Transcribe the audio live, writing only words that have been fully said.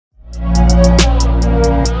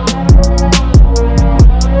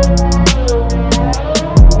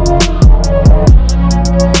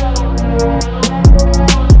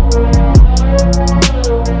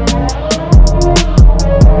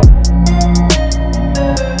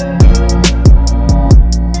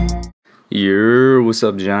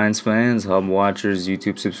What's up, Giants fans, Hub watchers,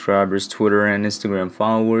 YouTube subscribers, Twitter and Instagram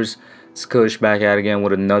followers? It's Kush back at it again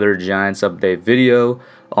with another Giants update video.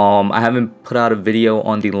 I haven't put out a video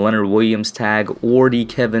on the Leonard Williams tag or the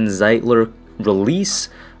Kevin Zeitler release,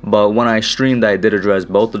 but when I streamed I did address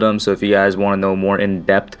both of them. So if you guys want to know more in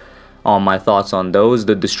depth on my thoughts on those,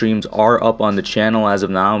 the streams are up on the channel as of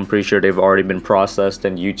now. I'm pretty sure they've already been processed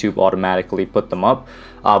and YouTube automatically put them up.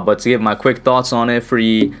 But to give my quick thoughts on it for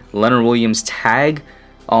the Leonard Williams tag,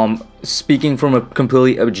 speaking from a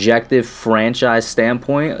completely objective franchise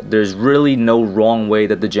standpoint, there's really no wrong way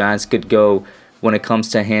that the Giants could go when it comes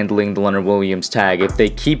to handling the Leonard Williams tag. If they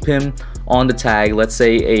keep him on the tag, let's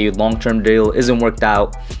say a long-term deal isn't worked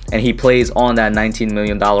out and he plays on that $19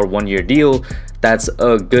 million one-year deal, that's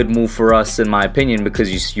a good move for us in my opinion,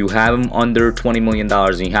 because you have him under $20 million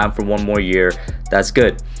and you have him for one more year. That's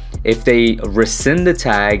good. If they rescind the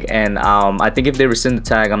tag, and I think if they rescind the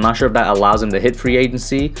tag, I'm not sure if that allows them to hit free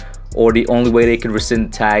agency, or the only way they could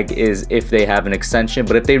rescind the tag is if they have an extension.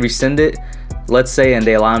 But if they rescind it, let's say, and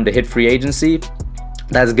they allow him to hit free agency,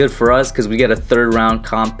 that's good for us because we get a third-round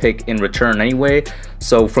comp pick in return anyway.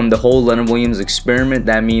 So from the whole Leonard Williams experiment,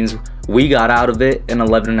 that means we got out of it an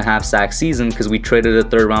 11.5 sack season because we traded a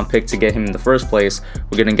third-round pick to get him in the first place.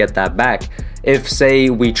 We're going to get that back. If, say,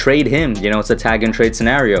 we trade him, you know, it's a tag and trade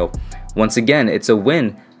scenario. Once again, it's a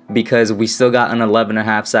win because we still got an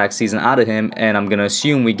 11.5 sack season out of him, and I'm going to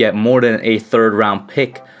assume we get more than a third-round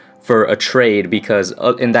pick for a trade, because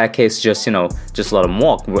in that case, just let him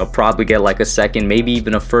walk. We'll probably get like a second, maybe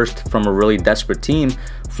even a first from a really desperate team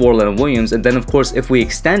for Leonard Williams. And then of course, if we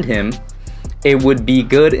extend him, it would be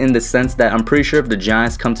good in the sense that I'm pretty sure if the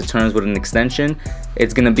Giants come to terms with an extension,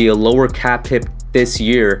 it's going to be a lower cap hit this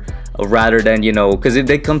year rather than, because if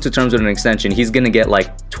they come to terms with an extension, he's going to get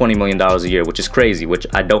like $20 million a year, which is crazy, which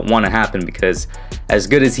I don't want to happen, because as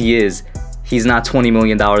good as he is, he's not $20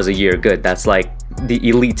 million a year good. That's like the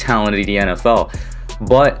elite talent of the NFL.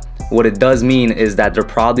 But what it does mean is that they're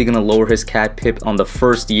probably going to lower his cap hit on the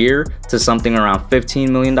first year to something around $15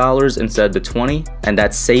 million instead of the 20, and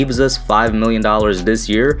that saves us $5 million this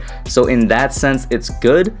year. So in that sense, it's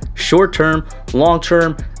good. Short term, long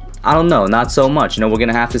term, I don't know, not so much. We're going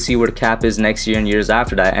to have to see where the cap is next year and years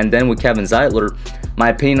after that. And then with Kevin Zeitler, my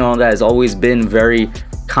opinion on that has always been very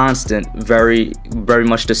constant, very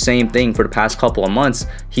much the same thing for the past couple of months.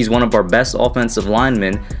 He's one of our best offensive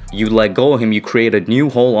linemen. You let go of him, you create a new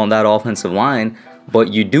hole on that offensive line,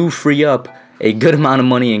 but you do free up a good amount of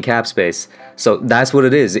money in cap space. So that's what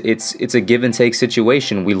it is. It's a give and take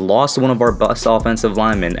situation. We lost one of our best offensive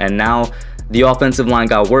linemen, and now the offensive line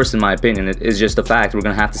got worse, in my opinion. It is just a fact. We're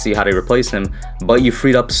going to have to see how they replace him. But you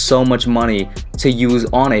freed up so much money to use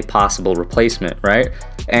on a possible replacement, right?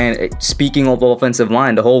 And speaking of offensive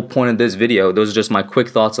line, the whole point of this video, those are just my quick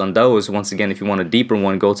thoughts on those. Once again, if you want a deeper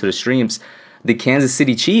one, go to the streams. The Kansas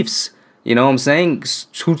City Chiefs, you know what I'm saying?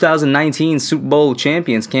 2019 Super Bowl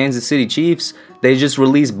champions, Kansas City Chiefs, they just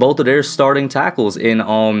released both of their starting tackles in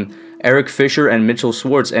Eric Fischer and Mitchell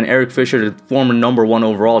Schwartz. And Eric Fischer, the former #1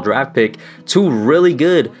 overall draft pick, two really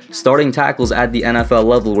good starting tackles at the NFL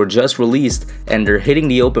level were just released, and they're hitting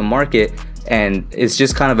the open market. And it's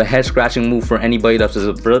just kind of a head-scratching move for anybody that's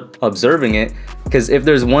observing it, because if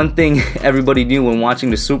there's one thing everybody knew when watching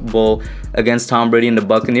the Super Bowl against Tom Brady and the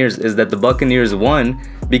Buccaneers, is that the Buccaneers won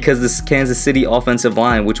because this Kansas City offensive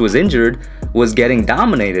line, which was injured, was getting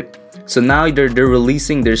dominated. So now they're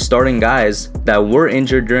releasing their starting guys that were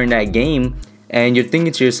injured during that game, and you're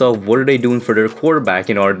thinking to yourself, what are they doing for their quarterback?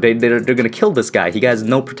 They're going to kill this guy. He has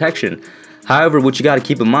no protection. However, what you got to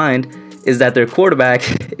keep in mind is that their quarterback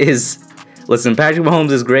is... Listen, Patrick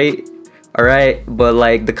Mahomes is great, all right, but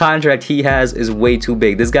like the contract he has is way too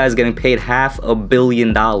big. This guy's getting paid $500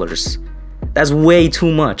 million. That's way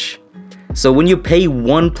too much. So when you pay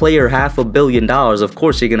one player $500 million, of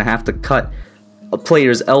course you're gonna have to cut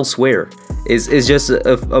players elsewhere. It's just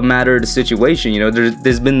a matter of the situation.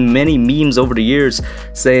 There's been many memes over the years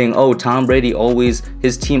saying, oh, Tom Brady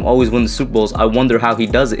his team always wins the Super Bowls. I wonder how he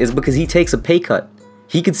does it. It's because he takes a pay cut.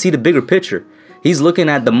 He could see the bigger picture. He's looking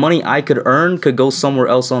at the money I could earn could go somewhere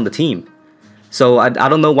else on the team. So I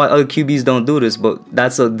don't know why other QBs don't do this, but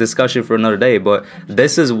that's a discussion for another day. But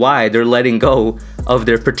this is why they're letting go of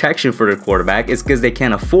their protection for their quarterback. It's because they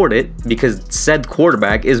can't afford it, because said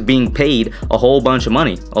quarterback is being paid a whole bunch of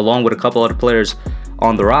money along with a couple other players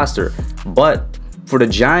on the roster. But for the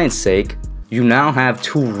Giants' sake, you now have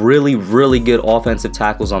two really good offensive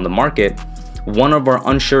tackles on the market. One of our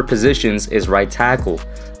unsure positions is right tackle.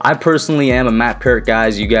 I personally am a Matt Peart guy,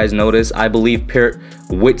 as you guys notice. I believe Peart,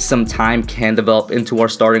 with some time, can develop into our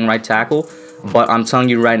starting right tackle. But I'm telling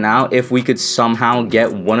you right now, if we could somehow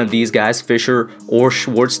get one of these guys, Fischer or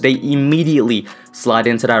Schwartz, they immediately slide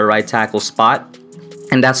into that right tackle spot.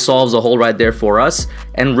 And that solves a hole right there for us.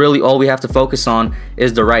 And really all we have to focus on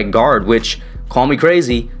is the right guard, which, call me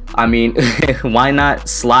crazy, I mean, why not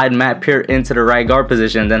slide Matt Peart into the right guard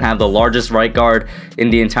position and then have the largest right guard in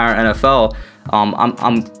the entire NFL?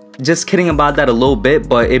 I'm just kidding about that a little bit,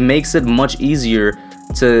 but it makes it much easier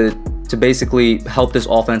to basically help this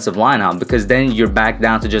offensive line out, because then you're back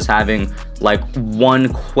down to just having like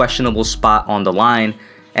one questionable spot on the line.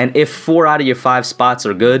 And if 4 out of your 5 spots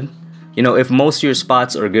are good, you know, if most of your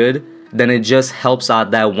spots are good, then it just helps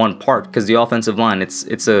out that one part, because the offensive line,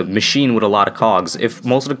 it's a machine with a lot of cogs. If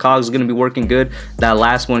most of the cogs are going to be working good, that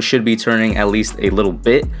last one should be turning at least a little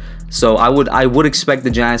bit. So I would expect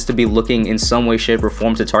the Giants to be looking in some way, shape, or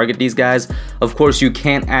form to target these guys. Of course, you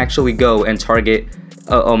can't actually go and target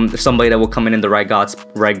somebody that will come in the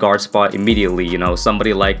right guard spot immediately. You know,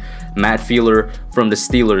 somebody like Matt Fielder from the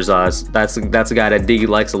Steelers. That's a guy that Diggy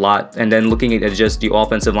likes a lot. And then looking at just the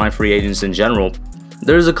offensive line free agents in general,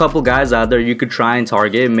 there's a couple guys out there you could try and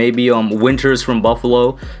target. Maybe Winters from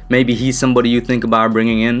Buffalo. Maybe he's somebody you think about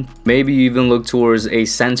bringing in. Maybe you even look towards a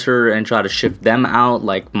center and try to shift them out,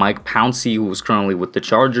 like Mike Pouncey, who's currently with the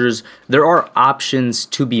Chargers. There are options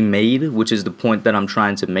to be made, which is the point that I'm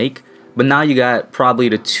trying to make. But now you got probably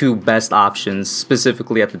the 2 best options,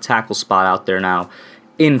 specifically at the tackle spot out there now,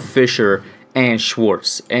 in Fischer and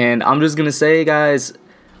Schwartz. And I'm just going to say, guys,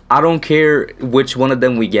 I don't care which one of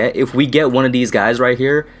them we get. If we get one of these guys right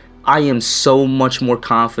here, I am so much more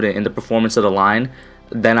confident in the performance of the line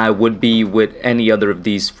than I would be with any other of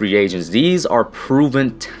these free agents. These are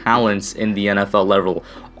proven talents in the NFL level.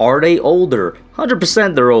 Are they older?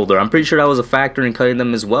 100% they're older. I'm pretty sure that was a factor in cutting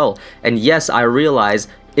them as well. And yes, I realize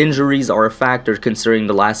injuries are a factor considering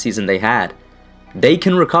the last season they had. They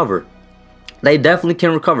can recover. They definitely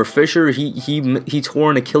can recover. Fischer, he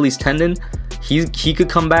tore an Achilles tendon. He could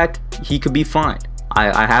come back. He could be fine.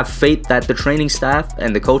 I have faith that the training staff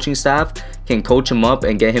and the coaching staff can coach him up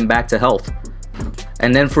and get him back to health.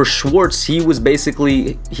 And then for Schwartz, he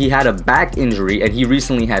had a back injury and he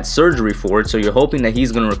recently had surgery for it, so you're hoping that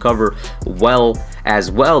he's going to recover well as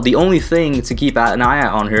well. The only thing to keep an eye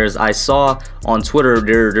out on here is I saw on Twitter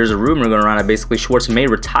there's a rumor going around that basically Schwartz may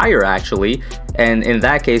retire actually, and in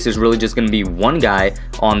that case it's really just going to be one guy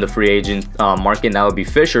on the free agent market, and that would be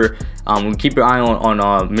Fischer. Keep your eye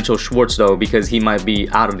on Mitchell Schwartz though, because he might be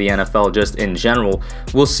out of the NFL just in general.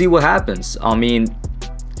 We'll see what happens. I mean,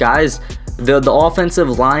 guys, the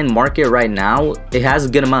offensive line market right now, it has a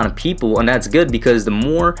good amount of people, and that's good because the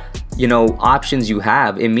more, you know, options you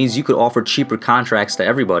have, it means you could offer cheaper contracts to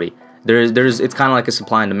everybody. It's kind of like a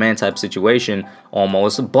supply and demand type situation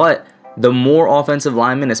almost, but the more offensive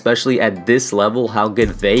linemen, especially at this level, how good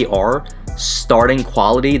they are, starting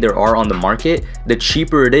quality there are on the market, the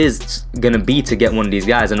cheaper it is gonna be to get one of these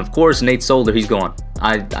guys. And of course, Nate Solder, he's gone.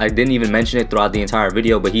 I didn't even mention it throughout the entire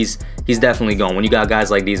video, but he's definitely gone when you got guys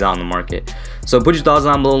like these out on the market. So put your thoughts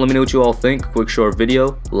down below. Let me know what you all think. Quick short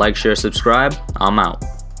video. Like, share, subscribe. I'm out.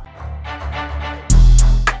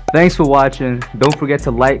 Thanks for watching. Don't forget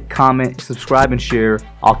to like, comment, subscribe, and share.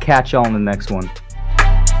 I'll catch y'all in the next one.